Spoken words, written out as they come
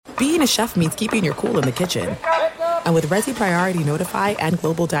being a chef means keeping your cool in the kitchen. And with Resi Priority Notify and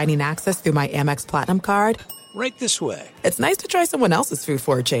Global Dining Access through my Amex Platinum card, right this way. It's nice to try someone else's food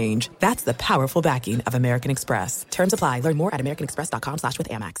for a change. That's the powerful backing of American Express. Terms apply. Learn more at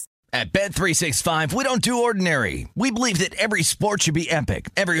americanexpress.com/withAmex. At Bet365, we don't do ordinary. We believe that every sport should be epic.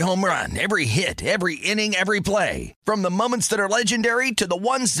 Every home run, every hit, every inning, every play. From the moments that are legendary to the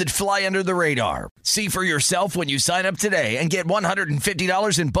ones that fly under the radar. See for yourself when you sign up today and get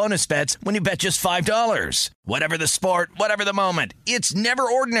 $150 in bonus bets when you bet just $5. Whatever the sport, whatever the moment, it's never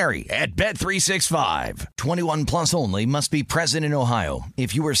ordinary at Bet365. 21 plus only. Must be present in Ohio.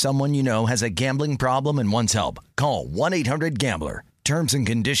 If you or someone you know has a gambling problem and wants help, call 1-800-GAMBLER. Terms and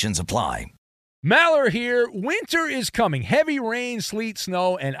conditions apply. Maller here. Winter is coming. Heavy rain, sleet,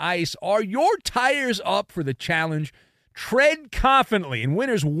 snow, and ice. Are your tires up for the challenge? Tread confidently in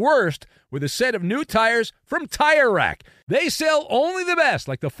winter's worst with a set of new tires from Tire Rack. They sell only the best,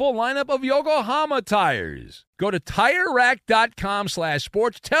 like the full lineup of Yokohama tires. Go to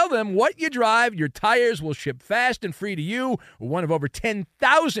TireRack.com/sports. Tell them what you drive. Your tires will ship fast and free to you. One of over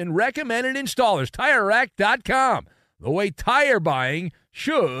 10,000 recommended installers. TireRack.com. The way tire buying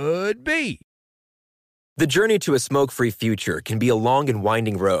should be. The journey to a smoke-free future can be a long and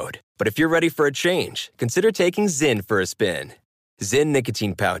winding road. But if you're ready for a change, consider taking Zyn for a spin. Zyn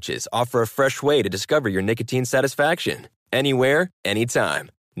nicotine pouches offer a fresh way to discover your nicotine satisfaction. Anywhere,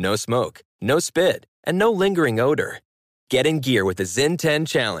 anytime. No smoke, no spit, and no lingering odor. Get in gear with the Zyn 10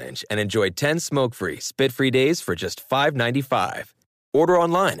 Challenge and enjoy 10 smoke-free, spit-free days for just $5.95. Order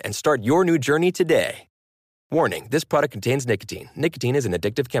online and start your new journey today. Warning, this product contains nicotine. Nicotine is an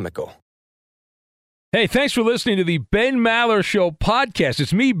addictive chemical. Hey, thanks for listening to the Ben Maller Show podcast.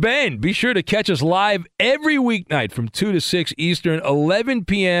 It's me, Ben. Be sure to catch us live every weeknight from 2 to 6 Eastern, 11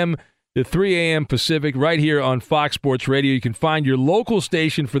 p.m. to 3 a.m. Pacific, right here on Fox Sports Radio. You can find your local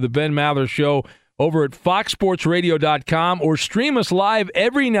station for the Ben Maller Show over at foxsportsradio.com or stream us live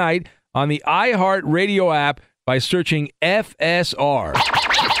every night on the iHeartRadio app by searching FSR.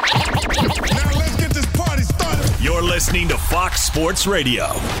 You're listening to Fox Sports Radio.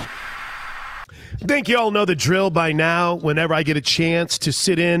 I think you all know the drill by now. Whenever I get a chance to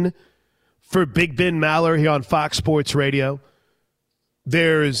sit in for Big Ben Maller here on Fox Sports Radio,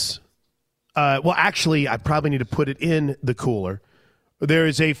 there's, actually, I probably need to put it in the cooler. There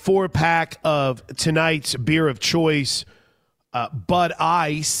is a 4-pack of tonight's beer of choice, Bud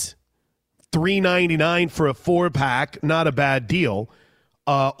Ice, $3.99 for a 4-pack. Not a bad deal.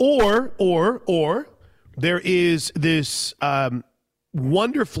 Or there is this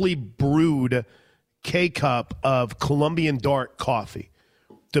wonderfully brewed K-Cup of Colombian dark coffee.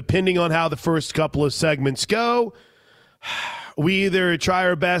 Depending on how the first couple of segments go, we either try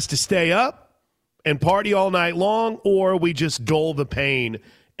our best to stay up and party all night long, or we just dull the pain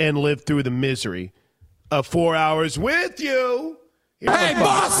and live through the misery of 4 hours with you. Hey,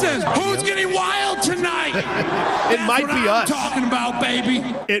 Boston, who's getting wild tonight? It might be us. Talking about, baby.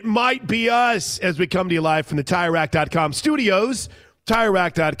 It might be us as we come to you live from the TireRack.com studios.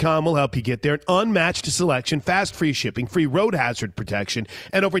 TireRack.com will help you get there. An unmatched selection, fast free shipping, free road hazard protection,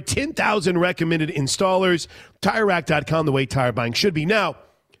 and over 10,000 recommended installers. TireRack.com, the way tire buying should be. Now,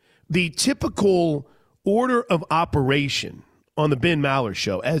 the typical order of operation on the Ben Maller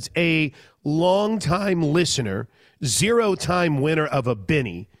Show, as a longtime listener, 0-time winner of a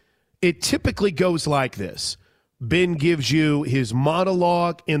Benny, it typically goes like this. Ben gives you his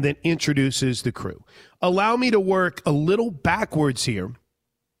monologue and then introduces the crew. Allow me to work a little backwards here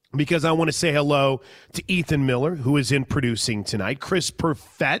because I want to say hello to Ethan Miller, who is in producing tonight, Chris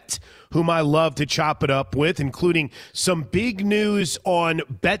Perfett, whom I love to chop it up with, including some big news on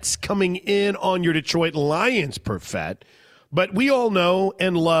bets coming in on your Detroit Lions, Perfett. But we all know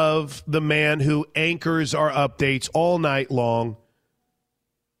and love the man who anchors our updates all night long,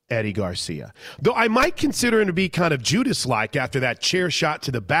 Eddie Garcia. Though I might consider him to be kind of Judas-like after that chair shot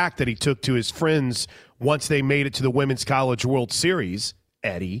to the back that he took to his friends once they made it to the Women's College World Series,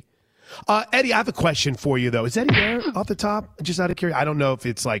 Eddie. Eddie, I have a question for you, though. Is Eddie there off the top? Just out of curiosity. I don't know if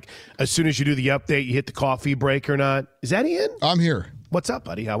it's like as soon as you do the update, you hit the coffee break or not. Is Eddie in? I'm here. What's up,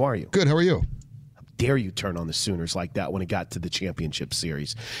 buddy? How are you? Good. How are you? Dare you turn on the Sooners like that when it got to the championship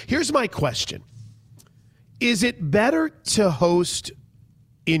series. Here's my question. Is it better to host,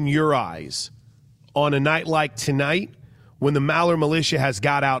 in your eyes, on a night like tonight when the Maller Militia has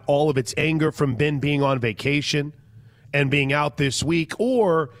got out all of its anger from Ben being on vacation and being out this week,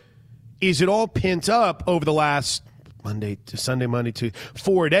 or is it all pent up over the last Monday to Sunday, Monday to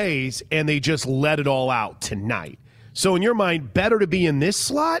 4 days, and they just let it all out tonight? So in your mind, better to be in this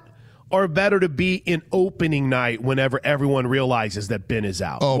slot or better to be in opening night whenever everyone realizes that Ben is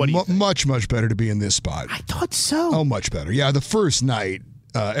out? Oh, what do you think? much better to be in this spot. I thought so. Oh, much better. Yeah, the first night,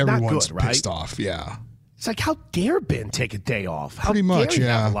 everyone's good, right? pissed off. Yeah. It's like, how dare Ben take a day off? How Pretty much, dare he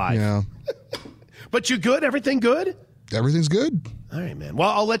have yeah. a life? Yeah. But you good? Everything good? Everything's good. All right, man. Well,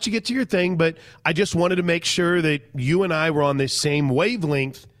 I'll let you get to your thing, but I just wanted to make sure that you and I were on this same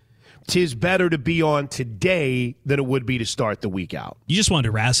wavelength. 'Tis better to be on today than it would be to start the week out. You just wanted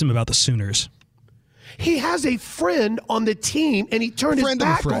to razz him about the Sooners. He has a friend on the team, and he turned his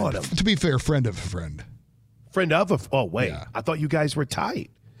back on him. To be fair, friend of a friend. Friend of a oh, wait. Yeah. I thought you guys were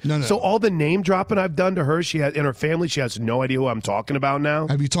tight. No. So all the name dropping I've done to her, she has in her family, she has no idea who I'm talking about now.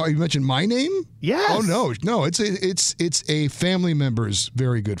 Have you mentioned my name? Yes. Oh no. It's a family member's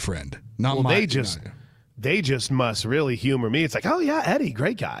very good friend. Not well, mine. They just must really humor me. It's like, oh yeah, Eddie,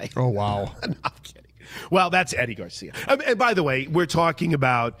 great guy. Oh wow. No, I'm kidding. Well, that's Eddie Garcia. And by the way, we're talking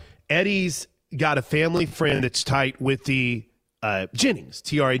about Eddie's got a family friend that's tight with the Jennings,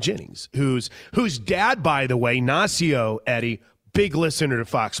 T.R.A. Jennings, whose dad, by the way, Nacio Eddie, big listener to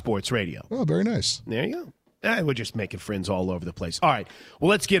Fox Sports Radio. Oh, very nice. There you go. We're just making friends all over the place. All right. Well,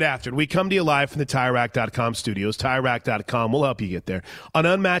 let's get after it. We come to you live from the TireRack.com studios. TireRack.com will help you get there. An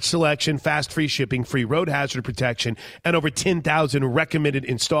unmatched selection, fast free shipping, free road hazard protection, and over 10,000 recommended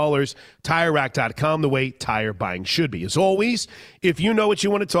installers. TireRack.com, the way tire buying should be. As always, if you know what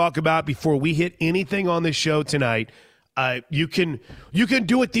you want to talk about before we hit anything on this show tonight, you can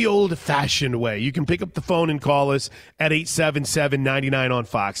do it the old-fashioned way. You can pick up the phone and call us at 877-99 on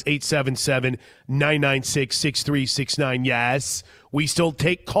Fox, 877-996-6369. Yes, we still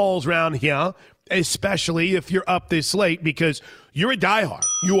take calls around here, especially if you're up this late because you're a diehard.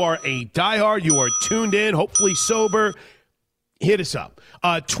 You are a diehard. You are tuned in, hopefully sober. Hit us up.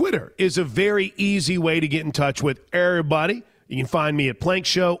 Twitter is a very easy way to get in touch with everybody. You can find me at Plank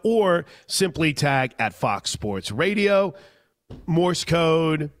Show or simply tag at Fox Sports Radio. Morse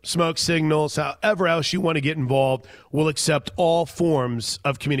code, smoke signals, however else you want to get involved, we'll accept all forms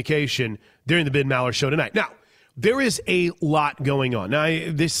of communication during the Ben Maller Show tonight. Now, there is a lot going on. Now,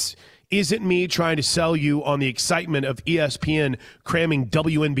 this isn't me trying to sell you on the excitement of ESPN cramming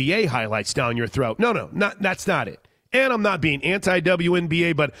WNBA highlights down your throat. No, that's not it. And I'm not being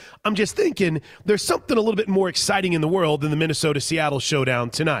anti-WNBA, but I'm just thinking there's something a little bit more exciting in the world than the Minnesota-Seattle showdown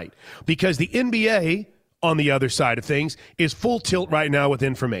tonight. Because the NBA, on the other side of things, is full tilt right now with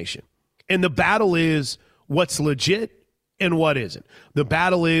information. And the battle is what's legit and what isn't. The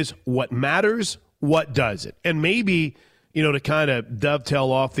battle is what matters, what doesn't. And maybe, to kind of dovetail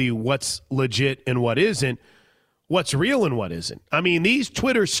off the what's legit and what isn't, what's real and what isn't. I mean, these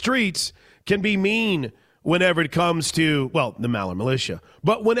Twitter streets can be mean whenever it comes to, the Maller Militia,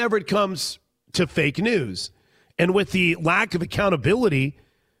 but whenever it comes to fake news. And with the lack of accountability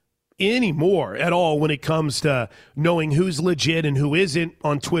anymore at all when it comes to knowing who's legit and who isn't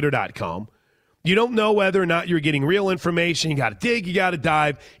on Twitter.com, you don't know whether or not you're getting real information. You got to dig, you got to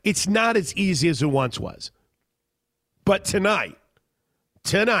dive. It's not as easy as it once was. But tonight,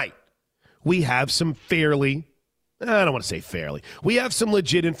 we have some I don't want to say fairly. We have some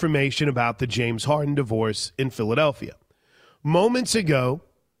legit information about the James Harden divorce in Philadelphia. Moments ago,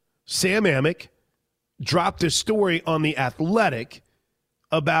 Sam Amick dropped a story on The Athletic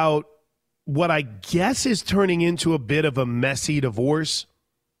about what I guess is turning into a bit of a messy divorce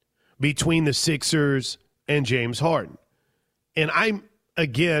between the Sixers and James Harden. And I'm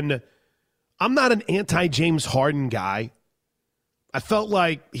not an anti-James Harden guy. I felt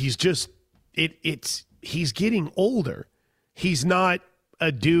like he's just he's getting older. He's not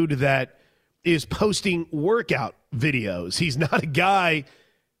a dude that is posting workout videos. He's not a guy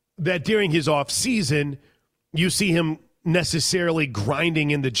that during his off season you see him necessarily grinding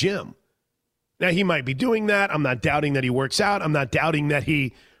in the gym. Now, he might be doing that. I'm not doubting that he works out. I'm not doubting that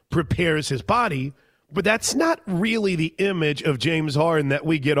he prepares his body. But that's not really the image of James Harden that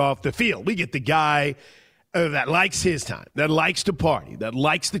we get off the field. We get the guy that likes his time, that likes to party, that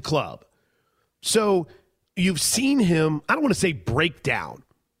likes the club. So you've seen him, I don't want to say break down,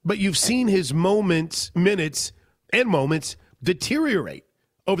 but you've seen his minutes deteriorate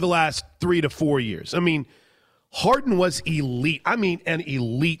over the last 3 to 4 years. I mean, Harden was elite. I mean, an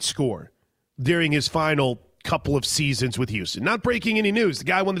elite scorer during his final couple of seasons with Houston. Not breaking any news. The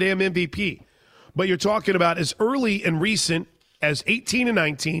guy won the damn MVP. But you're talking about as early and recent as 18 and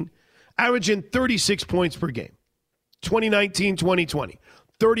 19, averaging 36 points per game. 2019, 2020.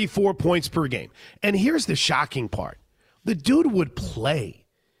 34 points per game. And here's the shocking part. The dude would play.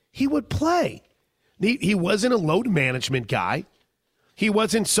 He would play. He wasn't a load management guy. He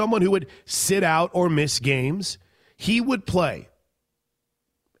wasn't someone who would sit out or miss games. He would play.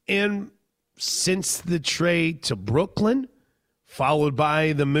 And since the trade to Brooklyn, followed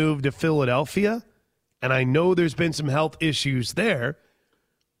by the move to Philadelphia, and I know there's been some health issues there,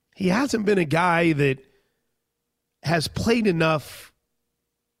 he hasn't been a guy that has played enough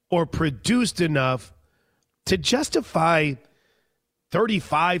or produced enough to justify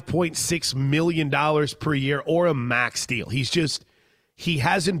 $35.6 million per year or a max deal. He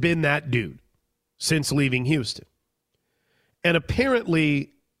hasn't been that dude since leaving Houston. And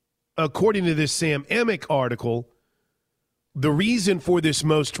apparently, according to this Sam Amick article, the reason for this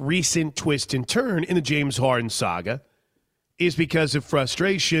most recent twist and turn in the James Harden saga is because of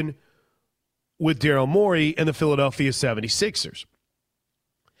frustration with Daryl Morey and the Philadelphia 76ers.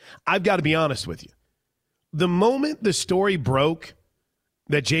 I've got to be honest with you. The moment the story broke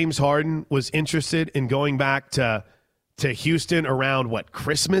that James Harden was interested in going back to Houston around,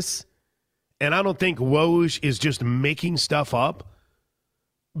 Christmas? And I don't think Woj is just making stuff up.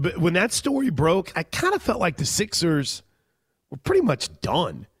 But when that story broke, I kind of felt like the Sixers were pretty much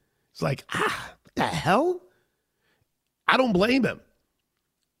done. It's like, what the hell? I don't blame him.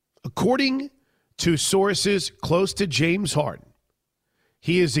 According to sources close to James Harden,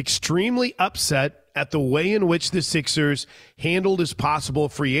 he is extremely upset at the way in which the Sixers handled his possible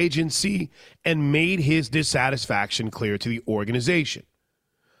free agency and made his dissatisfaction clear to the organization.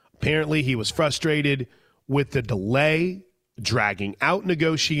 Apparently, he was frustrated with the delay, dragging out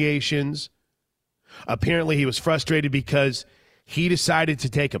negotiations. Apparently, he was frustrated because he decided to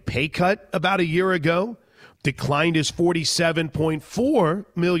take a pay cut about a year ago, declined his $47.4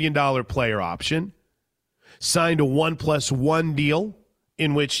 million player option, signed a 1+1 deal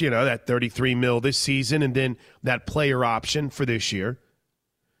in which, that $33 million this season and then that player option for this year.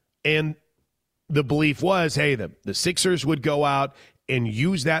 And the belief was, hey, the Sixers would go out and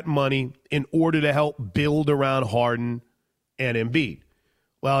use that money in order to help build around Harden and Embiid.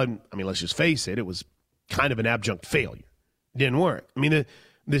 Well, let's just face it, it was kind of an abject failure. Didn't work.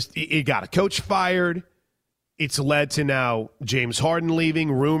 It got a coach fired. It's led to now James Harden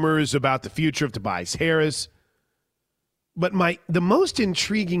leaving, rumors about the future of Tobias Harris. But the most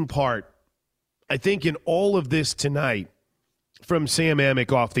intriguing part, I think, in all of this tonight from Sam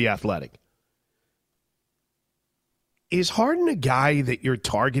Amick off The Athletic, is Harden a guy that you're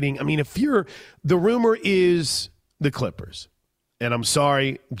targeting? The rumor is the Clippers. And I'm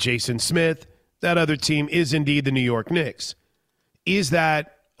sorry, Jason Smith, that other team is indeed the New York Knicks. Is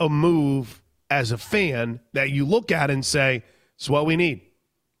that a move as a fan that you look at and say, it's what we need?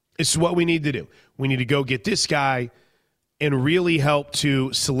 It's what we need to do. We need to go get this guy and really help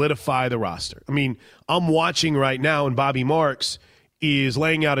to solidify the roster. I'm watching right now, and Bobby Marks is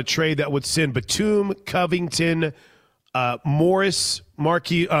laying out a trade that would send Batum, Covington, Morris, is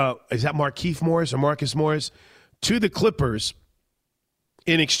that Markieff Morris or Marcus Morris, to the Clippers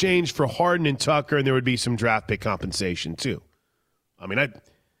in exchange for Harden and Tucker, and there would be some draft pick compensation too. I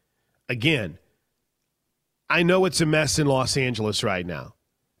know it's a mess in Los Angeles right now,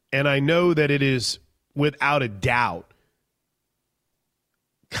 and I know that it is, without a doubt,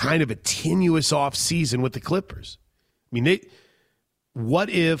 kind of a tenuous offseason with the Clippers. What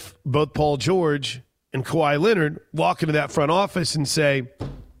if both Paul George and Kawhi Leonard walk into that front office and say,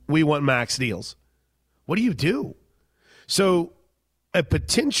 we want max deals? What do you do? So a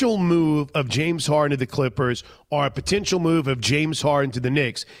potential move of James Harden to the Clippers or a potential move of James Harden to the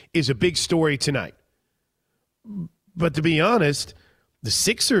Knicks is a big story tonight. But to be honest, the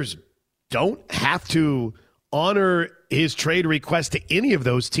Sixers don't have to honor his trade request to any of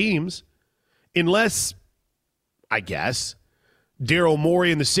those teams unless, I guess, Daryl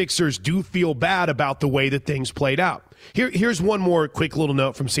Morey and the Sixers do feel bad about the way that things played out. Here's one more quick little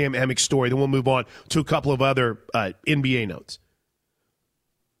note from Sam Amick's story, then we'll move on to a couple of other NBA notes.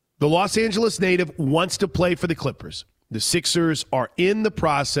 The Los Angeles native wants to play for the Clippers. The Sixers are in the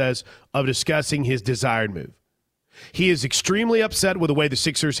process of discussing his desired move. He is extremely upset with the way the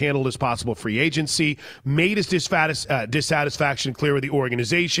Sixers handled his possible free agency, made his dissatisfaction clear with the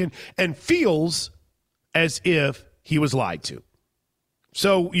organization, and feels as if he was lied to.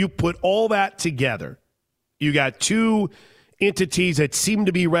 So you put all that together. You got two entities that seem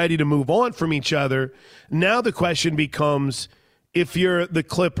to be ready to move on from each other. Now the question becomes, if you're the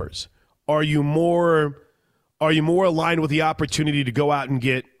Clippers, are you more aligned with the opportunity to go out and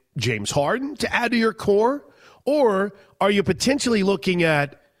get James Harden to add to your core? Or are you potentially looking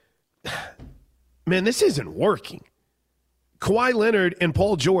at, man, this isn't working. Kawhi Leonard and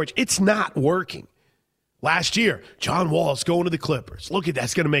Paul George, it's not working. Last year, John Wall's going to the Clippers. Look at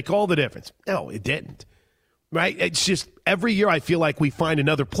that's going to make all the difference. No, it didn't. Right? It's just every year I feel like we find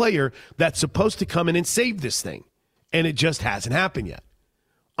another player that's supposed to come in and save this thing. And it just hasn't happened yet.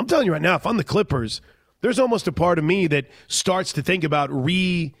 I'm telling you right now, if I'm the Clippers, there's almost a part of me that starts to think about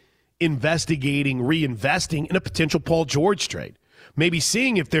reinvesting in a potential Paul George trade. Maybe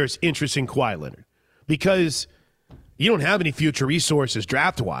seeing if there's interest in Kawhi Leonard. Because you don't have any future resources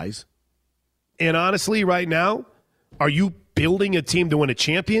draft-wise. And honestly, right now, are you building a team to win a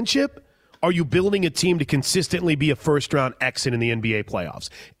championship? Are you building a team to consistently be a first-round exit in the NBA playoffs?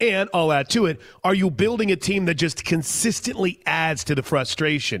 And I'll add to it, are you building a team that just consistently adds to the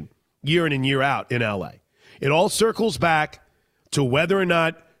frustration year in and year out in LA? It all circles back to whether or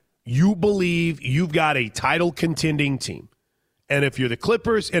not you believe you've got a title-contending team. And if you're the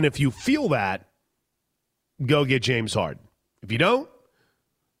Clippers, and if you feel that, go get James Harden. If you don't,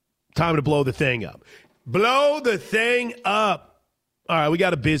 time to blow the thing up. Blow the thing up. All right, we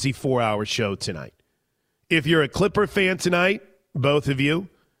got a busy 4-hour show tonight. If you're a Clipper fan tonight, both of you,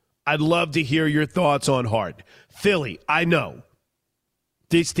 I'd love to hear your thoughts on Harden. Philly, I know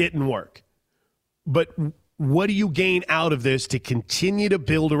this didn't work. But what do you gain out of this to continue to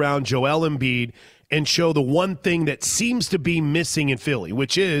build around Joel Embiid and show the one thing that seems to be missing in Philly,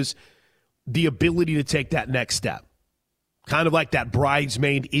 which is the ability to take that next step? Kind of like that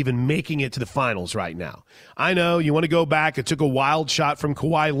bridesmaid even making it to the finals right now. I know you want to go back. It took a wild shot from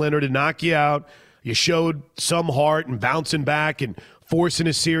Kawhi Leonard to knock you out. You showed some heart and bouncing back and forcing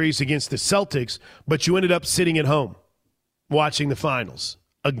a series against the Celtics, but you ended up sitting at home watching the finals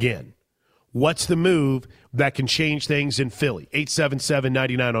again. What's the move that can change things in Philly?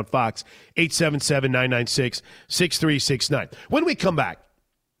 877-99 on Fox, 877-996-6369. When we come back,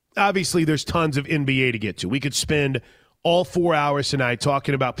 obviously there's tons of NBA to get to. We could spend all 4 hours tonight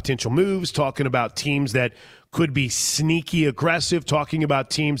talking about potential moves, talking about teams that could be sneaky aggressive, talking about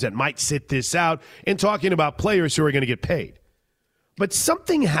teams that might sit this out, and talking about players who are going to get paid. But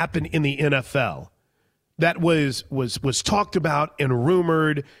something happened in the NFL that was talked about and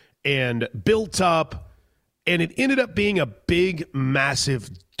rumored and built up, and it ended up being a big,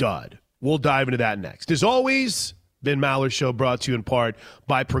 massive dud. We'll dive into that next. As always, Ben Maller Show brought to you in part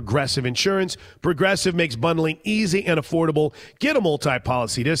by Progressive Insurance. Progressive makes bundling easy and affordable. Get a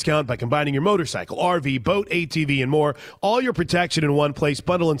multi-policy discount by combining your motorcycle, RV, boat, ATV, and more. All your protection in one place.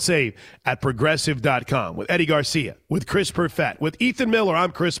 Bundle and save at Progressive.com. With Eddie Garcia, with Chris Perfett, with Ethan Miller,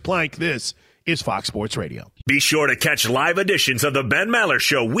 I'm Chris Plank. This is Fox Sports Radio. Be sure to catch live editions of the Ben Maller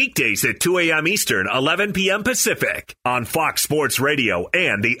Show weekdays at 2 a.m. Eastern, 11 p.m. Pacific on Fox Sports Radio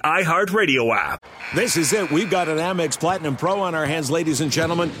and the iHeartRadio app. This is it. We've got an Amex Platinum Pro on our hands, ladies and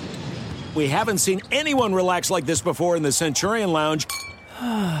gentlemen. We haven't seen anyone relax like this before in the Centurion Lounge.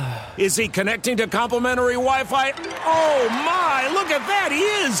 Is he connecting to complimentary Wi-Fi? Oh, my. Look at that. He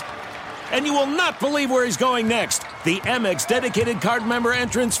is. And you will not believe where he's going next. The Amex dedicated card member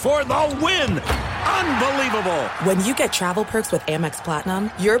entrance for the win. Unbelievable. When you get travel perks with Amex Platinum,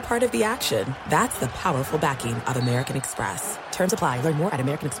 you're part of the action. That's the powerful backing of American Express. Terms apply. Learn more at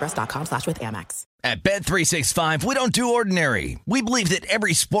americanexpress.com/withAmex. At Bet365, we don't do ordinary. We believe that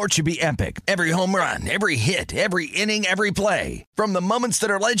every sport should be epic. Every home run, every hit, every inning, every play. From the moments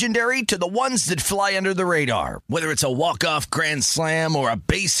that are legendary to the ones that fly under the radar. Whether it's a walk-off grand slam or a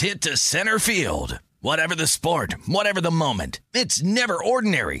base hit to center field. Whatever the sport, whatever the moment, it's never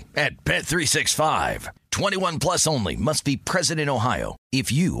ordinary at Bet365. 21 plus only. Must be present in Ohio.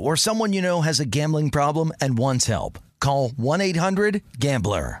 If you or someone you know has a gambling problem and wants help, call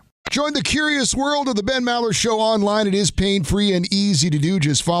 1-800-GAMBLER. Join the curious world of the Ben Maller Show online. It is pain-free and easy to do.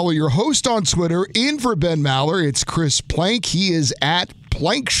 Just follow your host on Twitter. In for Ben Maller, it's Chris Plank. He is at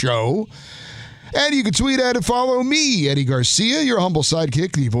Plank Show. And you can tweet at and follow me, Eddie Garcia, your humble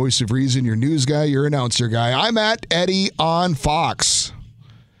sidekick, the voice of reason, your news guy, your announcer guy. I'm at Eddie on Fox.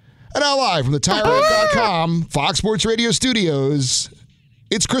 And now live from the TireRack.com Fox Sports Radio studios,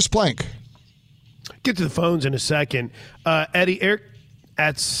 it's Chris Plank. Get to the phones in a second. Eddie, Eric,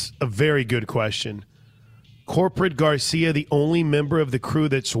 that's a very good question. Corporate Garcia, the only member of the crew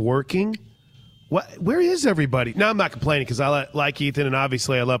that's working? Where is everybody? Now, I'm not complaining because I like Ethan, and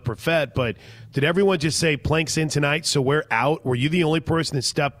obviously I love Perfett, but did everyone just say Plank's in tonight, so we're out? Were you the only person that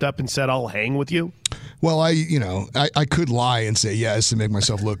stepped up and said, I'll hang with you? Well, I could lie and say yes to make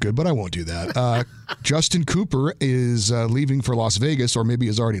myself look good, but I won't do that. Justin Cooper is leaving for Las Vegas, or maybe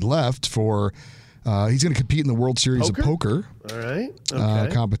has already left for he's going to compete in the World Series of Poker. All right.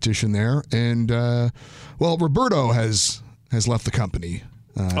 Okay. Competition there. And, Roberto has left the company.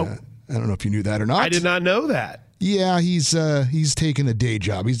 I don't know if you knew that or not. I did not know that. Yeah, he's taken a day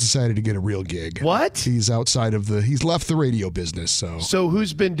job. He's decided to get a real gig. What? He's left the radio business. So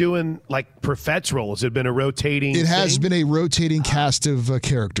who's been doing like Perfett's role? Has it been a rotating? It has been a rotating cast of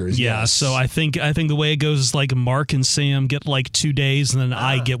characters. Yeah, yes. so I think the way it goes is like Mark and Sam get like 2 days, and then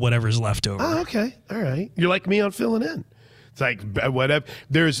I get whatever's left over. Oh, okay, all right. You're like me on filling in. It's like whatever.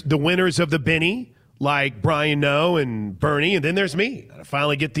 There's the winners of the Benny, like Brian Noe and Bernie, and then there's me. I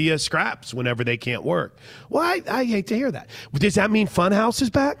finally get the scraps whenever they can't work. Well, I hate to hear that. Does that mean Funhouse is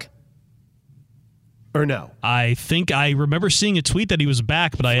back? Or no? I think I remember seeing a tweet that he was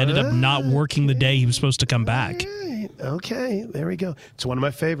back, but I ended up not working the day he was supposed to come back. Okay, there we go. It's one of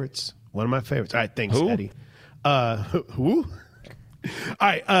my favorites. All right, thanks, Eddie. Who? All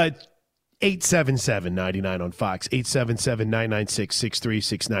right, 877-99 on Fox,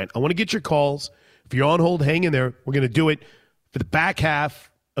 877-996-6369. I want to get your calls. If you're on hold, hang in there. We're going to do it for the back half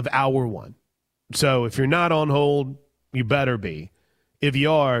of hour one. So if you're not on hold, you better be. If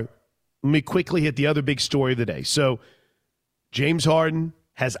you are, let me quickly hit the other big story of the day. So James Harden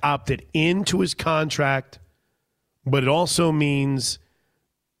has opted into his contract, but it also means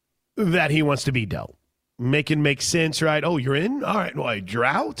that he wants to be dealt. Make sense, right? Oh, you're in? All right, well, you're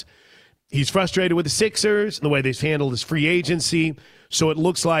out? He's frustrated with the Sixers and the way they've handled his free agency. So it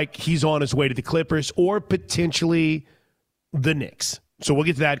looks like he's on his way to the Clippers or potentially the Knicks. So we'll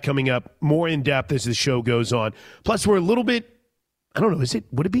get to that coming up more in depth as the show goes on. Plus, we're a little bit, I don't know,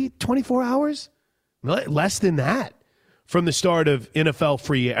 would it be 24 hours? Less than that from the start of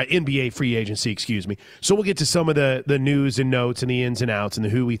NBA free agency, excuse me. So we'll get to some of the news and notes and the ins and outs and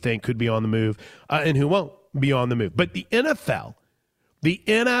who we think could be on the move and who won't be on the move. But the NFL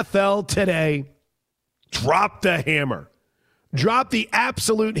today dropped the hammer. Dropped the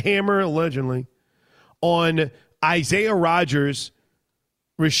absolute hammer, allegedly, on Isaiah Rodgers,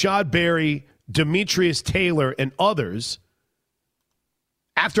 Rashad Berry, Demetrius Taylor, and others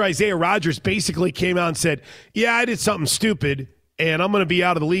after Isaiah Rodgers basically came out and said, yeah, I did something stupid, and I'm going to be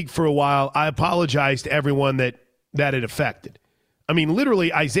out of the league for a while. I apologize to everyone that it affected. I mean,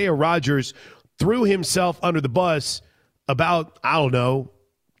 literally, Isaiah Rodgers threw himself under the bus about, 2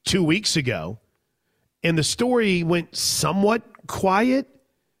 weeks ago. And the story went somewhat quiet,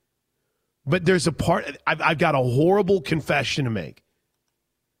 but there's a part, I've got a horrible confession to make.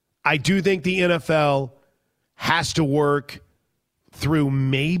 I do think the NFL has to work through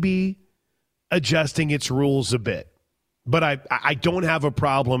maybe adjusting its rules a bit. But I don't have a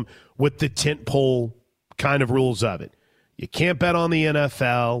problem with the tentpole kind of rules of it. You can't bet on the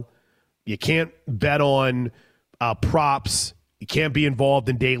NFL. You can't bet on props. You can't be involved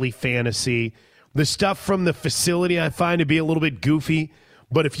in daily fantasy. The stuff from the facility I find to be a little bit goofy,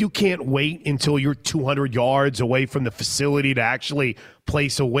 but if you can't wait until you're 200 yards away from the facility to actually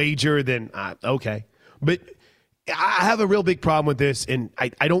place a wager, then okay. But I have a real big problem with this, and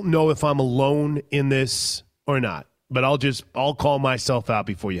I don't know if I'm alone in this or not, but I'll call myself out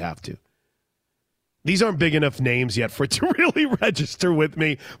before you have to. These aren't big enough names yet for it to really register with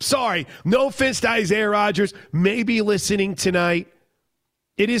me. Sorry, no offense to Isaiah Rodgers, maybe listening tonight.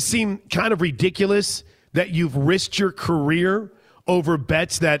 It has seemed kind of ridiculous that you've risked your career over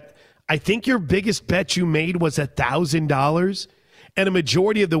bets that I think your biggest bet you made was $1,000, and a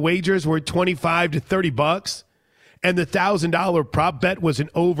majority of the wagers were $25 to $30, and the $1,000 prop bet was an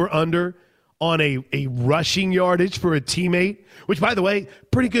over-under on a rushing yardage for a teammate, which, by the way,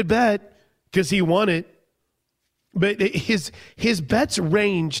 pretty good bet because he won it. But his bets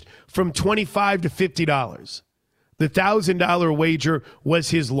ranged from $25 to $50. The $1,000 wager was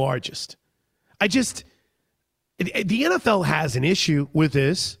his largest. The NFL has an issue with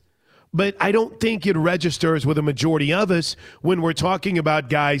this, but I don't think it registers with a majority of us when we're talking about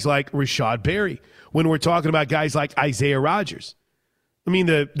guys like Rashad Berry, when we're talking about guys like Isaiah Rodgers. I mean,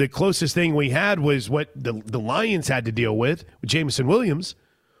 the closest thing we had was what the Lions had to deal with Jameson Williams.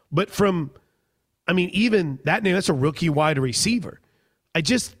 But even that name, that's a rookie wide receiver.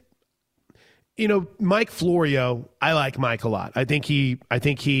 Mike Florio, I like Mike a lot. I think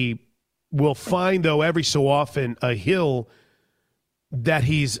he will find, though, every so often a hill that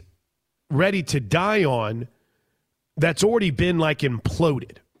he's ready to die on that's already been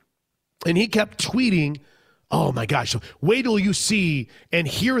imploded. And he kept tweeting, oh my gosh, wait till you see and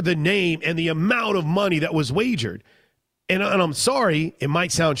hear the name and the amount of money that was wagered. And I'm sorry, it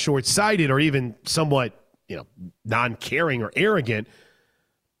might sound short-sighted or even somewhat, non-caring or arrogant,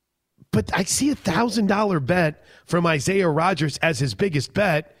 but I see $1,000 bet from Isaiah Rodgers as his biggest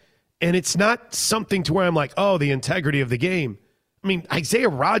bet, and it's not something to where I'm like, oh, the integrity of the game. I mean, Isaiah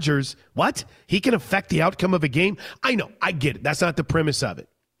Rodgers, what? He can affect the outcome of a game? I know, I get it. That's not the premise of it.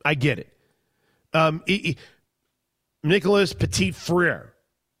 I get it. Nicolas Petit-Frere,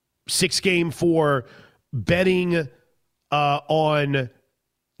 6-game for betting on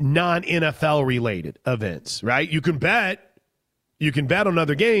non-NFL related events, right? You can bet on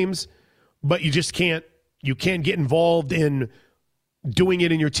other games, but you can't get involved in doing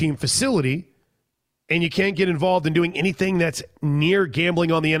it in your team facility, and you can't get involved in doing anything that's near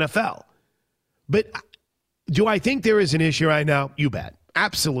gambling on the NFL. But do I think there is an issue right now? You bet.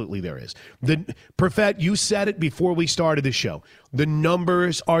 Absolutely there is. Perfett, you said it before we started the show. The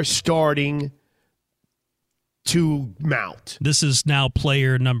numbers are starting to mount. This is now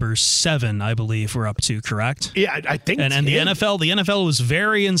player number 7, I believe we're up to, correct? Yeah, I think. And the NFL was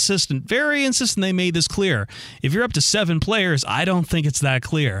very insistent. They made this clear. If you're up to 7 players, I don't think it's that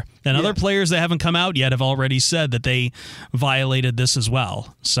clear. And other players that haven't come out yet have already said that they violated this as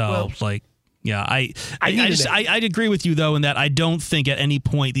well. So, yeah, I'd agree with you, though, in that I don't think at any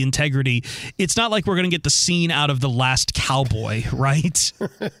point the integrity, it's not like we're going to get the scene out of The Last Cowboy, right?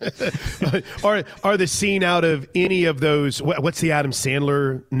 Or the scene out of any of those, what's the Adam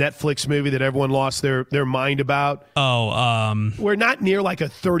Sandler Netflix movie that everyone lost their mind about? We're not near like a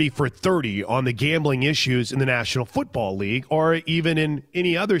 30 for 30 on the gambling issues in the National Football League or even in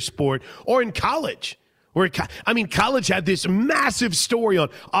any other sport or in college. College had this massive story on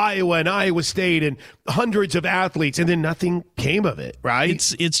Iowa and Iowa State and hundreds of athletes, and then nothing came of it, right?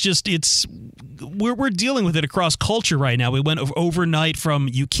 We're dealing with it across culture right now. We went overnight from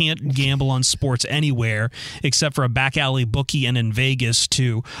you can't gamble on sports anywhere except for a back alley bookie and in Vegas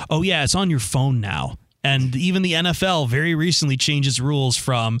to, oh yeah, it's on your phone now. And even the NFL very recently changed its rules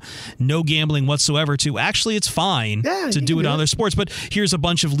from no gambling whatsoever to actually it's fine to do it on other sports. But here's a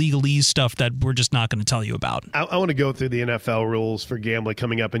bunch of legalese stuff that we're just not going to tell you about. I want to go through the NFL rules for gambling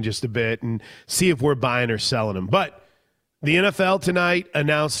coming up in just a bit and see if we're buying or selling them. But the NFL tonight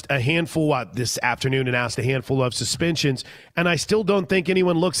this afternoon announced a handful of suspensions, and I still don't think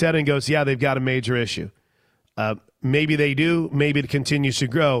anyone looks at it and goes, yeah, they've got a major issue. Maybe they do. Maybe it continues to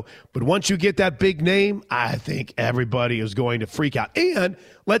grow. But once you get that big name, I think everybody is going to freak out. And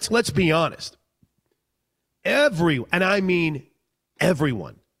let's be honest. Everyone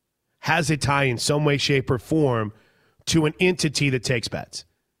has a tie in some way, shape, or form to an entity that takes bets.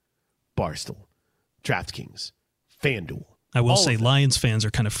 Barstool, DraftKings, FanDuel. I will say Lions fans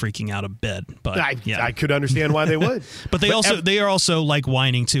are kind of freaking out a bit, but I could understand why they would. But they are also like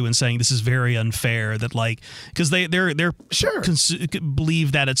whining too and saying this is very unfair that because they're sure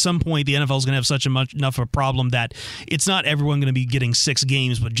believe that at some point the NFL is going to have such enough of a problem that it's not everyone going to be getting 6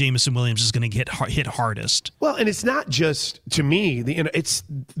 games, but Jameson Williams is going to get hit hardest. Well, and it's not just to me. It's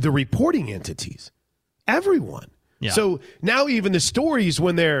the reporting entities, everyone. Yeah. So now even the stories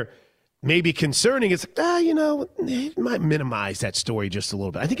when they're maybe concerning, it's it might minimize that story just a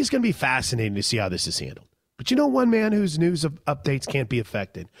little bit. I think it's going to be fascinating to see how this is handled. But one man whose news of updates can't be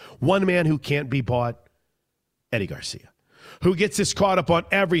affected, one man who can't be bought, Eddie Garcia, who gets us caught up on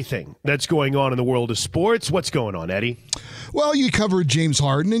everything that's going on in the world of sports. What's going on, Eddie? Well, you covered James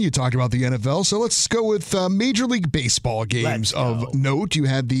Harden and you talked about the NFL, so let's go with Major League Baseball games of note. You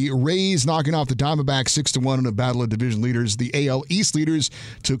had the Rays knocking off the Diamondbacks 6-1 in a battle of division leaders. The AL East leaders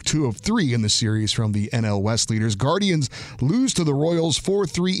took 2 of 3 in the series from the NL West leaders. Guardians lose to the Royals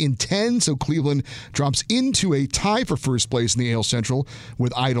 4-3-10, so Cleveland drops into a tie for first place in the AL Central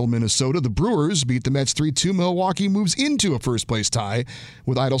with idle Minnesota. The Brewers beat the Mets 3-2. Milwaukee moves into a first place tie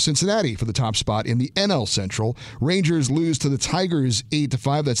with idle Cincinnati for the top spot in the NL Central. Rangers lose to the Tigers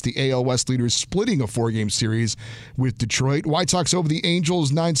 8-5. That's the AL West leaders splitting a 4-game series with Detroit. White Sox over the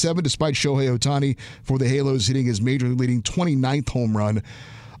Angels 9-7 despite Shohei Ohtani for the Halos hitting his major league leading 29th home run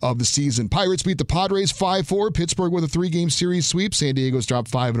of the season. Pirates beat the Padres 5-4. Pittsburgh with a 3-game series sweep. San Diego's dropped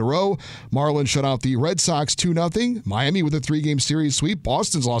 5 in a row. Marlins shut out the Red Sox 2-0. Miami with a 3-game series sweep.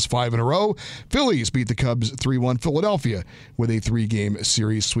 Boston's lost 5 in a row. Phillies beat the Cubs 3-1. Philadelphia with a 3-game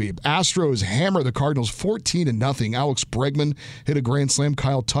series sweep. Astros hammer the Cardinals 14-0. Alex Bregman hit a grand slam.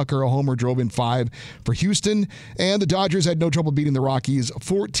 Kyle Tucker a homer, drove in 5 for Houston. And the Dodgers had no trouble beating the Rockies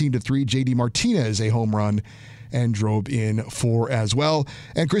 14-3. JD Martinez a home run and drove in 4 as well.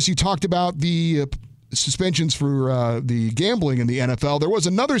 And Chris, you talked about the suspensions for the gambling in the NFL. There was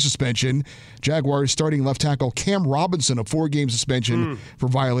another suspension. Jaguars starting left tackle Cam Robinson, a 4-game suspension for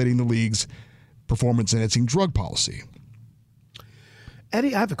violating the league's performance-enhancing drug policy.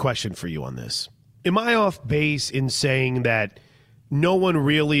 Eddie, I have a question for you on this. Am I off base in saying that no one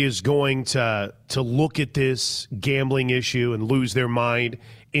really is going to look at this gambling issue and lose their mind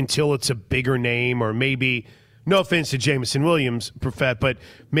until it's a bigger name, or maybe, no offense to Jameson Williams, but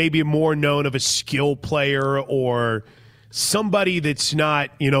maybe more known of a skill player or somebody that's not,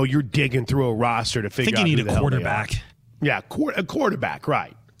 you're digging through a roster to figure out who the hell they are? I think you need a quarterback. Yeah, a quarterback,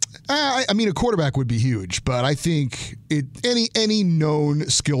 right. I mean, a quarterback would be huge, but I think any known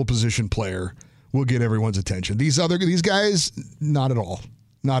skill position player will get everyone's attention. These guys, not at all.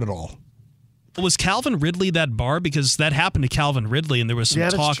 Not at all. Was Calvin Ridley that bar? Because that happened to Calvin Ridley, and there was some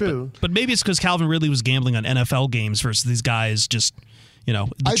talk. That's true. But maybe it's because Calvin Ridley was gambling on NFL games versus these guys just,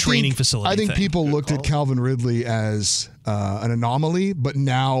 the training facility. I think thing. people looked at Calvin Ridley as an anomaly, but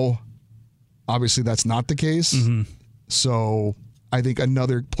now, obviously, that's not the case. Mm-hmm. So I think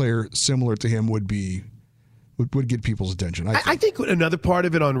another player similar to him would get people's attention. I think another part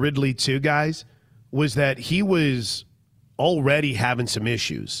of it on Ridley too, guys, was that he was already having some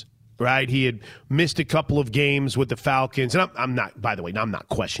issues. Right, he had missed a couple of games with the Falcons, and I'm not. By the way, I'm not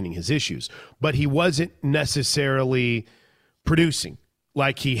questioning his issues, but he wasn't necessarily producing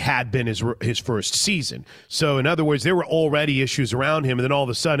like he had been his first season. So, in other words, there were already issues around him, and then all of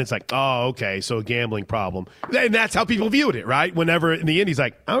a sudden, it's like, oh, okay, so a gambling problem, and that's how people viewed it, right? Whenever in the end, he's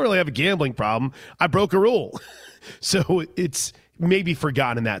like, I don't really have a gambling problem. I broke a rule, so it's maybe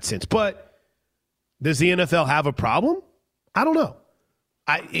forgotten in that sense. But does the NFL have a problem? I don't know.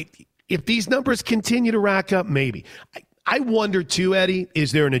 If these numbers continue to rack up, maybe. I wonder, too, Eddie,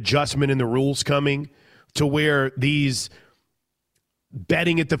 is there an adjustment in the rules coming to where these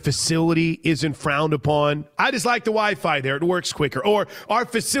betting at the facility isn't frowned upon? I just like the Wi-Fi there. It works quicker. Or our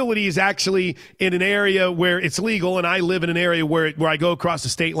facility is actually in an area where it's legal, and I live in an area where I go across the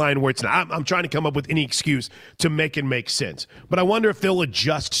state line where it's not. I'm trying to come up with any excuse to make it make sense. But I wonder if they'll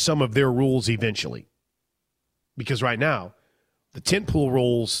adjust some of their rules eventually. Because right now, the tentpole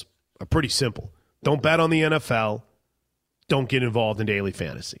rules are pretty simple. Don't bet on the NFL. Don't get involved in daily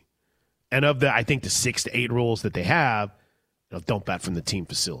fantasy. And of I think the 6 to 8 rules that they have, don't bet from the team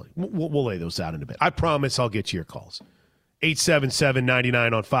facility. We'll lay those out in a bit. I promise I'll get to your calls.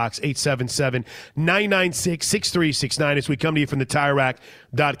 877-99 on Fox, 877-996-6369 as we come to you from the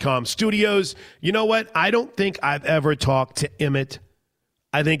TireRack.com studios. You know what? I don't think I've ever talked to Emmett.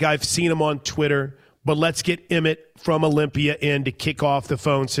 I think I've seen him on Twitter. But let's get Emmett from Olympia in to kick off the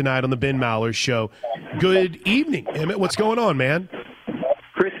phones tonight on the Ben Maller Show. Good evening, Emmett. What's going on, man?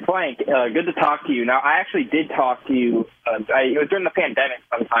 Chris Plank, good to talk to you. Now, I actually did talk to you. It was during the pandemic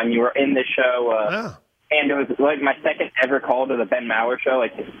sometime. You were in this show, and it was like my second ever call to the Ben Maller Show,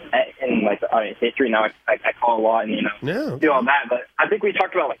 like in history. Now I call a lot and do all that. But I think we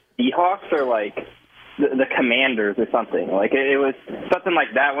talked about Seahawks or the Commanders or something. It was something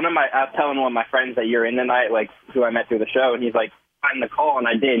like that. I was telling one of my friends that you're in tonight, who I met through the show, and he's like, find the call, and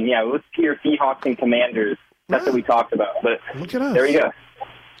I did. And yeah, it was pure Seahawks and Commanders. That's what we talked about. But look at us. There you go.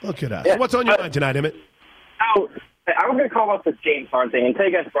 Look at us. Yeah. What's on your mind tonight, Emmett? So I was going to call out this James Harden thing and tell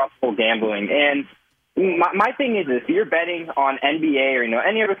you guys about full gambling. And my thing is, if you're betting on NBA or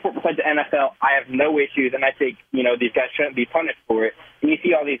any other sport besides the NFL, I have no issues, and I think these guys shouldn't be punished for it. And you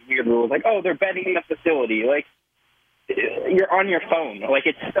see all these weird rules, they're betting in the facility, you're on your phone,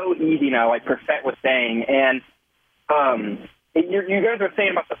 it's so easy now, like Perfett was saying, and you guys are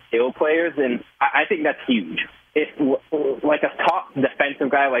saying about the skill players, and I think that's huge. If a top defensive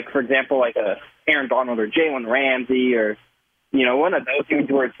guy, for example, a Aaron Donald or Jalen Ramsey or one of those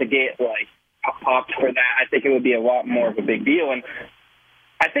dudes were to get popped for that, I think it would be a lot more of a big deal. And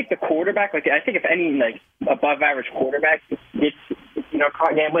I think the quarterback, I think if any above average quarterback gets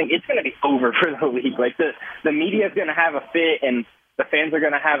caught gambling, it's going to be over for the league. The media is going to have a fit, and the fans are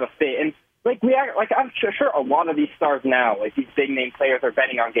going to have a fit. And I'm sure a lot of these stars now, these big name players, are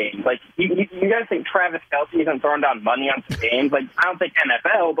betting on games. You guys think Travis Kelce isn't throwing down money on some games? I don't think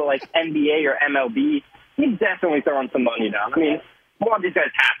NFL, but NBA or MLB, he's definitely throwing some money down. I mean, a lot of these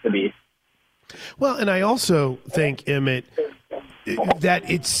guys have to be. Well, and I also think, Emmett, that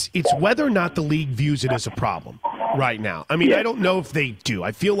it's whether or not the league views it as a problem right now. I mean, I don't know if they do.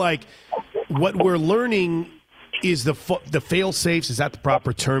 I feel like what we're learning is the fail-safes, is that the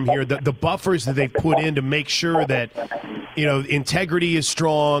proper term here? The buffers that they've put in to make sure that, integrity is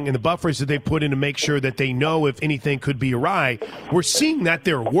strong, and the buffers that they put in to make sure that they know if anything could be awry. We're seeing that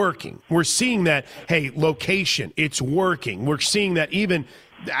they're working. We're seeing that, hey, location, it's working. We're seeing that even –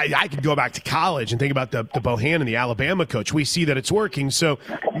 I could go back to college and think about the Bohannon, the Alabama coach. We see that it's working. So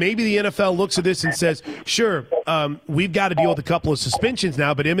maybe the NFL looks at this and says, sure, we've got to deal with a couple of suspensions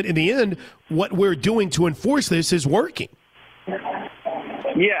now, but in the end, what we're doing to enforce this is working.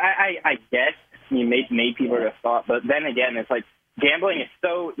 Yeah, I guess. Maybe people would have thought, but then again, it's gambling is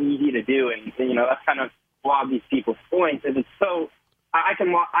so easy to do, and that's kind of a lot of these people's points. Is it's so I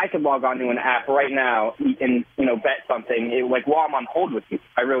can log on to an app right now and bet something while I'm on hold with you.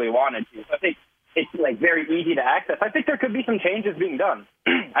 I really wanted to. So I think it's very easy to access. I think there could be some changes being done.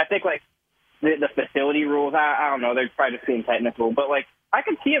 I think the facility rules. I don't know. They're probably just being technical, but like I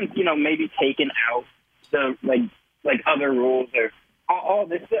could see him, maybe taking out the like other rules or all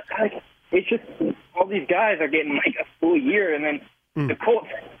this. Like, it's just all these guys are getting like a full year, and then the Colts.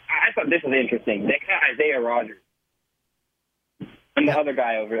 I thought this was interesting. They got Isaiah Rodgers and the other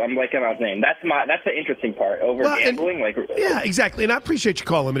guy over. I'm blanking on his name. That's the interesting part over gambling. Yeah, exactly. And I appreciate you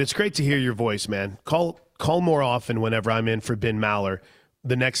calling, but it's great to hear your voice, man. Call more often whenever I'm in for Ben Maller.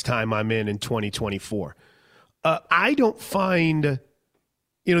 The next time I'm in 2024. I don't find,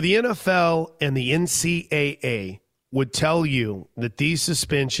 the NFL and the NCAA would tell you that these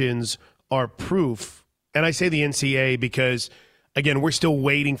suspensions are proof. And I say the NCAA because, again, we're still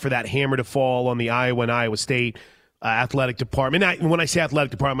waiting for that hammer to fall on the Iowa and Iowa State athletic department. When I say athletic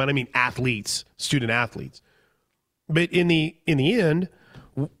department, I mean athletes, student athletes. But in the end,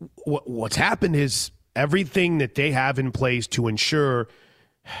 what's happened is everything that they have in place to ensure,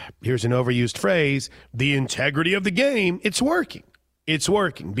 here's an overused phrase, the integrity of the game, it's working. It's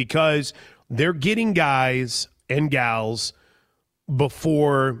working because they're getting guys and gals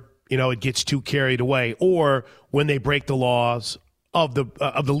before, it gets too carried away or when they break the laws of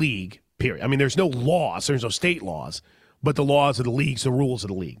the league, period. I mean, there's no laws. There's no state laws, but the laws of the leagues, the rules of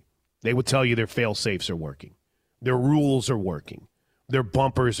the league. They would tell you their fail-safes are working. Their rules are working. Their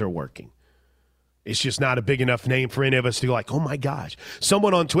bumpers are working. It's just not a big enough name for any of us to go like, oh, my gosh.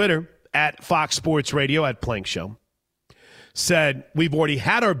 Someone on Twitter, at Fox Sports Radio, at Plank Show, said, we've already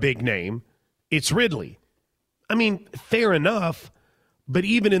had our big name. It's Ridley. I mean, fair enough. But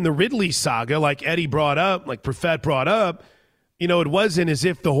even in the Ridley saga, like Eddie brought up, like Profet brought up, it wasn't as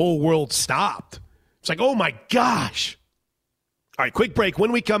if the whole world stopped. It's like, oh, my gosh. All right, quick break.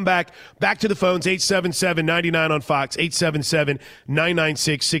 When we come back to the phones, 877-99 on Fox,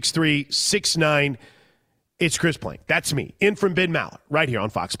 877-996-6369. It's Chris Plank. That's me, in from Ben Maller, right here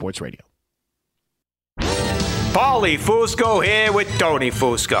on Fox Sports Radio. Paulie Fusco here with Tony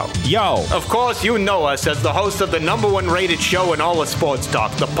Fusco. Yo. Of course, you know us as the host of the #1 rated show in all of sports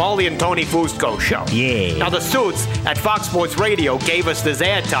talk, the Paulie and Tony Fusco Show. Yeah. Now, the suits at Fox Sports Radio gave us this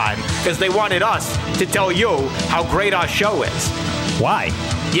airtime because they wanted us to tell you how great our show is. Why?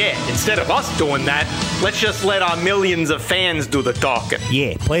 Yeah, instead of us doing that, let's just let our millions of fans do the talking.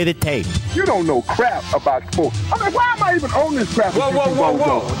 Yeah, play the tape. You don't know crap about sports. I mean, why am I even on this crap?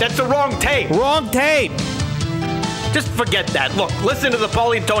 Whoa. That's the wrong tape. Wrong tape. Just forget that. Look, listen to the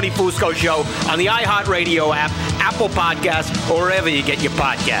Paulie and Tony Fusco Show on the iHeartRadio app, Apple Podcasts, or wherever you get your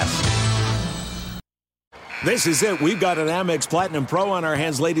podcasts. This is it. We've got an Amex Platinum Pro on our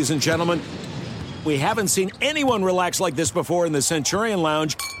hands, ladies and gentlemen. We haven't seen anyone relax like this before in the Centurion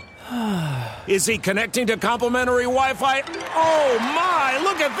Lounge. Is he connecting to complimentary Wi-Fi? Oh, my.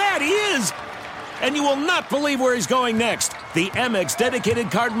 Look at that. He is. And you will not believe where he's going next. The Amex dedicated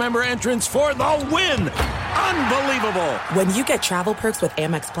card member entrance for the win. Unbelievable. When you get travel perks with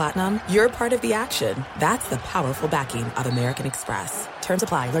Amex Platinum, you're part of the action. That's the powerful backing of American Express. Terms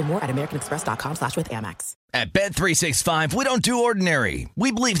apply. Learn more at americanexpress.com/withAmex. At Bet365, we don't do ordinary.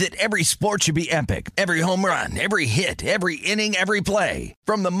 We believe that every sport should be epic. Every home run, every hit, every inning, every play.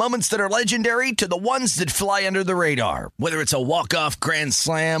 From the moments that are legendary to the ones that fly under the radar. Whether it's a walk-off grand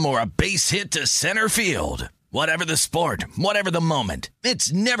slam or a base hit to center field. Whatever the sport, whatever the moment,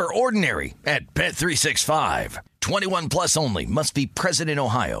 it's never ordinary at Bet365. 21 plus only. Must be present in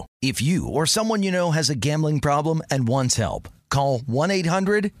Ohio. If you or someone you know has a gambling problem and wants help, call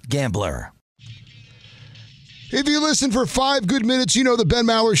 1-800-GAMBLER. If you listen for 5 good minutes, you know the Ben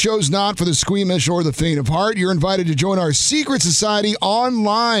Maller Show's not for the squeamish or the faint of heart. You're invited to join our secret society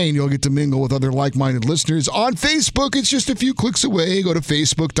online. You'll get to mingle with other like-minded listeners. On Facebook, it's just a few clicks away. Go to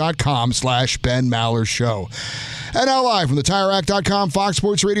facebook.com/Ben Maller Show. And now live from the TireRack.com Fox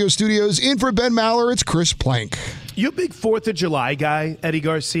Sports Radio studios, in for Ben Maller, it's Chris Plank. You a big 4th of July guy, Eddie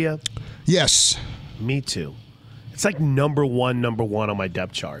Garcia? Yes. Me too. It's like number one on my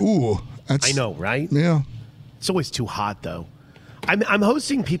depth chart. Ooh. I know, right? Yeah. It's always too hot, though. I'm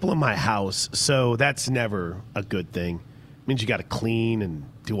hosting people in my house, so that's never a good thing. It means you got to clean and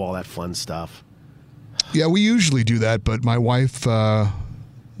do all that fun stuff. Yeah, we usually do that, but my wife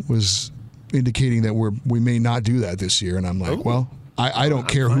was indicating that we may not do that this year, and I'm like, well, I don't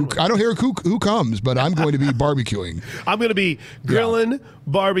care who comes, but I'm going to be barbecuing. I'm going to be grilling,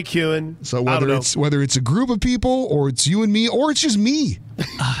 barbecuing. So whether it's a group of people or it's you and me or it's just me,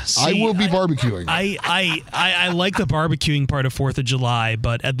 I will be barbecuing. I like the barbecuing part of 4th of July,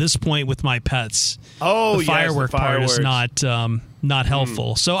 but at this point with my pets, the firework part is not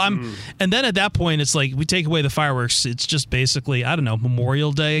helpful. So and then at that point, it's like we take away the fireworks. It's just basically, I don't know,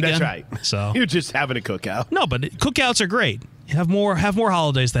 Memorial Day again. That's right. So you're just having a cookout. No, but cookouts are great. Have more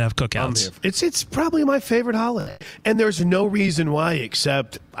holidays that have cookouts. It's probably my favorite holiday, and there's no reason why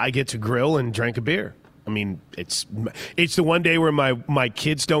except I get to grill and drink a beer. I mean, it's the one day where my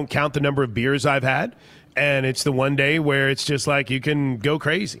kids don't count the number of beers I've had, and it's the one day where it's just like you can go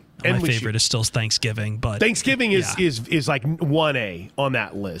crazy. My favorite is still Thanksgiving, but Thanksgiving is like 1A on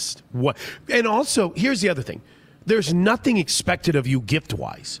that list. And also, here's the other thing: there's nothing expected of you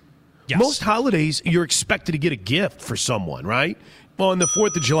gift-wise. Yes. Most holidays, you're expected to get a gift for someone, right? On the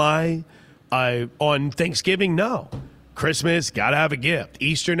 4th of July, on Thanksgiving, no. Christmas, got to have a gift.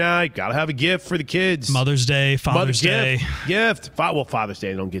 Easter night, got to have a gift for the kids. Mother's Day, Father's Day. Gift. Well, Father's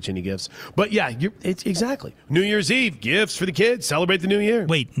Day, they don't get you any gifts. But yeah, it's exactly. New Year's Eve, gifts for the kids. Celebrate the new year.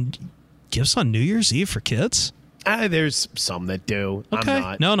 Wait, gifts on New Year's Eve for kids? There's some that do. Okay.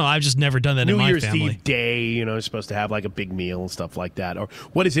 I'm not. No, I've just never done that in my family. New Year's Eve day, you're supposed to have like a big meal and stuff like that. Or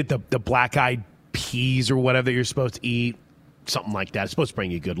what is it, the black-eyed peas or whatever that you're supposed to eat? Something like that. It's supposed to bring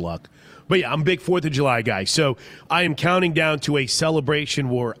you good luck. But yeah, I'm a big 4th of July guy. So I am counting down to a celebration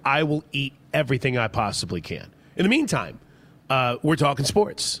where I will eat everything I possibly can. In the meantime, we're talking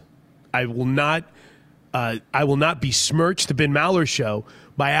sports. I will not besmirch the Ben Maller Show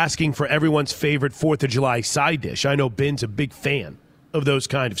by asking for everyone's favorite 4th of July side dish. I know Ben's a big fan of those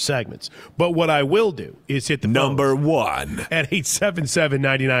kind of segments. But what I will do is hit the number one at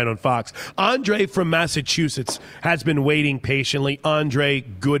 877-99 on Fox. Andre from Massachusetts has been waiting patiently. Andre,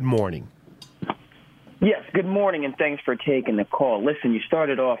 good morning. Yes, good morning, and thanks for taking the call. Listen, you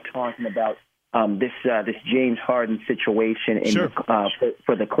started off talking about this James Harden situation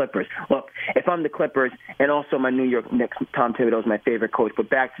for the Clippers. Look, if I'm the Clippers, and also my New York Knicks, Tom Thibodeau is my favorite coach, but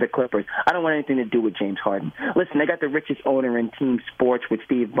back to the Clippers, I don't want anything to do with James Harden. Listen, they got the richest owner in team sports with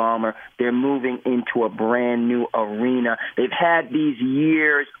Steve Ballmer. They're moving into a brand new arena. They've had these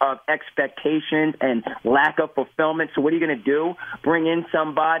years of expectations and lack of fulfillment. So what are you going to do? Bring in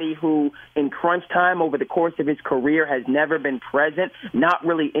somebody who, in crunch time over the course of his career, has never been present, not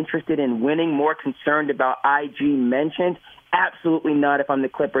really interested in winning, more concerned about IG mentions? Absolutely not if I'm the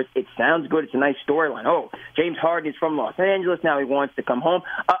Clippers. It sounds good. It's a nice storyline. Oh, James Harden is from Los Angeles. Now he wants to come home.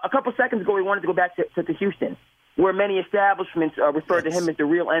 A couple seconds ago, he wanted to go back to Houston, where many establishments refer to him as the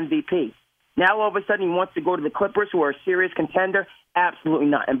real MVP. Now all of a sudden he wants to go to the Clippers, who are a serious contender? Absolutely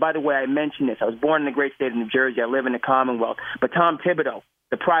not. And by the way, I mentioned this. I was born in the great state of New Jersey. I live in the Commonwealth. But Tom Thibodeau,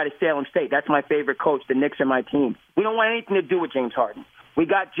 the pride of Salem State, that's my favorite coach. The Knicks are my team. We don't want anything to do with James Harden. We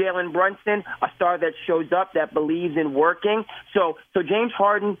got Jalen Brunson, a star that shows up, that believes in working. So James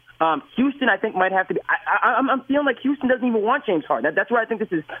Harden, Houston, I think might have to be. I'm feeling like Houston doesn't even want James Harden. That's where I think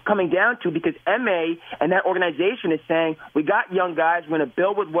this is coming down to, because MA and that organization is saying, we got young guys, we're going to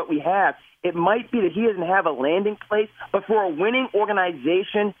build with what we have. It might be that he doesn't have a landing place, but for a winning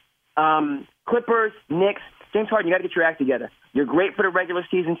organization, Clippers, Knicks, James Harden, you got to get your act together. You're great for the regular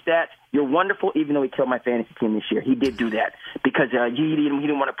season stats. You're wonderful, even though he killed my fantasy team this year. He did do that because he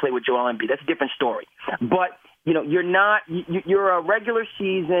didn't want to play with Joel Embiid. That's a different story. But, you're not – you're a regular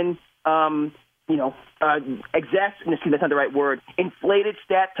season that's not the right word, inflated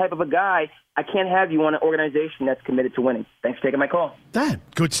stat type of a guy. I can't have you on an organization that's committed to winning. Thanks for taking my call.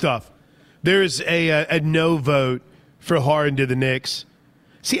 Good stuff. There's a no vote for Harden to the Knicks.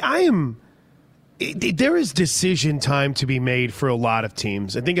 See, there is decision time to be made for a lot of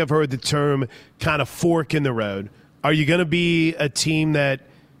teams. I think I've heard the term kind of fork in the road. Are you going to be a team that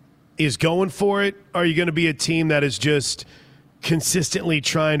is going for it? Or are you going to be a team that is just consistently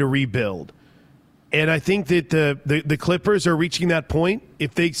trying to rebuild? And I think that the Clippers are reaching that point.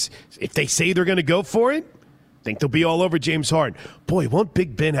 If they say they're going to go for it, I think they'll be all over James Harden. Boy, won't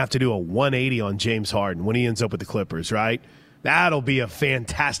Big Ben have to do a 180 on James Harden when he ends up with the Clippers, right? That'll be a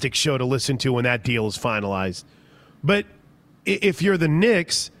fantastic show to listen to when that deal is finalized. But if you're the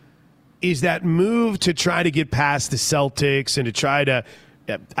Knicks, is that move to try to get past the Celtics and to try to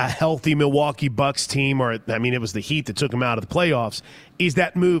a healthy Milwaukee Bucks team, or, it was the Heat that took them out of the playoffs, is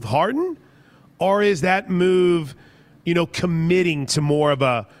that move Harden? Or is that move, committing to more of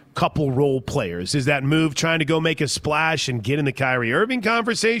a couple role players? Is that move trying to go make a splash and get in the Kyrie Irving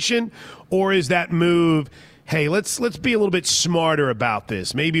conversation? Or is that move, hey, let's be a little bit smarter about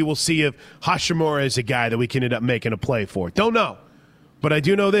this. Maybe we'll see if Hachimura is a guy that we can end up making a play for. Don't know. But I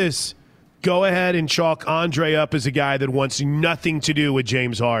do know this. Go ahead and chalk Andre up as a guy that wants nothing to do with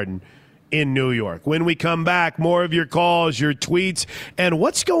James Harden in New York. When we come back, more of your calls, your tweets, and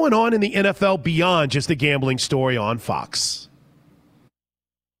what's going on in the NFL beyond just the gambling story on Fox.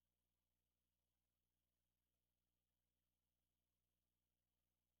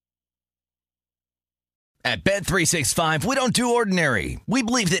 At Bet365, we don't do ordinary. We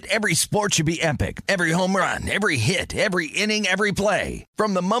believe that every sport should be epic. Every home run, every hit, every inning, every play.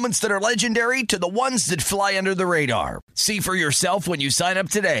 From the moments that are legendary to the ones that fly under the radar. See for yourself when you sign up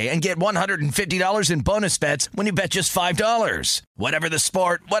today and get $150 in bonus bets when you bet just $5. Whatever the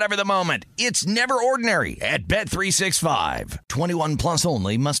sport, whatever the moment, it's never ordinary at Bet365. 21 plus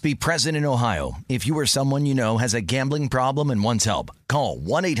only. Must be present in Ohio. If you or someone you know has a gambling problem and wants help, call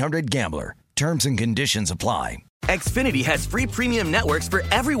 1-800-GAMBLER. Terms and conditions apply. Xfinity has free premium networks for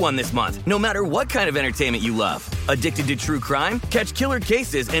everyone this month, no matter what kind of entertainment you love. Addicted to true crime? Catch killer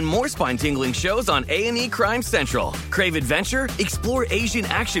cases and more spine-tingling shows on A&E Crime Central. Crave adventure? Explore Asian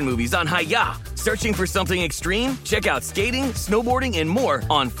action movies on Hi-Ya. Searching for something extreme? Check out skating, snowboarding, and more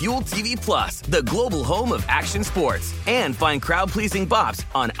on Fuel TV Plus, the global home of action sports. And find crowd-pleasing bops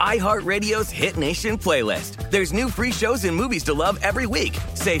on iHeartRadio's Hit Nation playlist. There's new free shows and movies to love every week.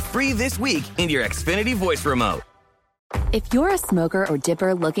 Say free this week in your Xfinity voice remote. If you're a smoker or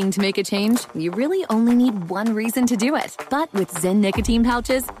dipper looking to make a change, you really only need one reason to do it. But with Zyn nicotine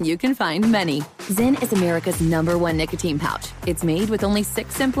pouches, you can find many. Zyn is America's #1 nicotine pouch. It's made with only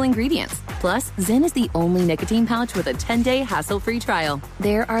 6 simple ingredients. Plus, Zyn is the only nicotine pouch with a 10-day hassle-free trial.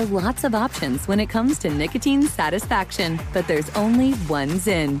 There are lots of options when it comes to nicotine satisfaction, but there's only one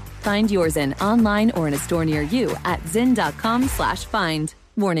Zyn. Find your Zyn online or in a store near you at zyn.com/find.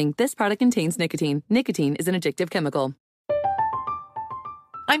 Warning, this product contains nicotine. Nicotine is an addictive chemical.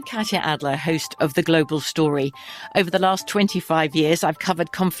 I'm Katya Adler, host of The Global Story. Over the last 25 years, I've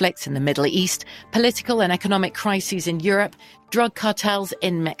covered conflicts in the Middle East, political and economic crises in Europe, drug cartels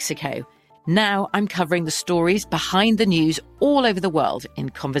in Mexico. Now I'm covering the stories behind the news all over the world in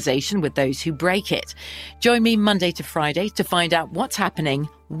conversation with those who break it. Join me Monday to Friday to find out what's happening,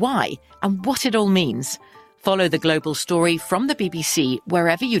 why, and what it all means. Follow The Global Story from the BBC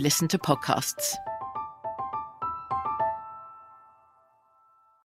wherever you listen to podcasts.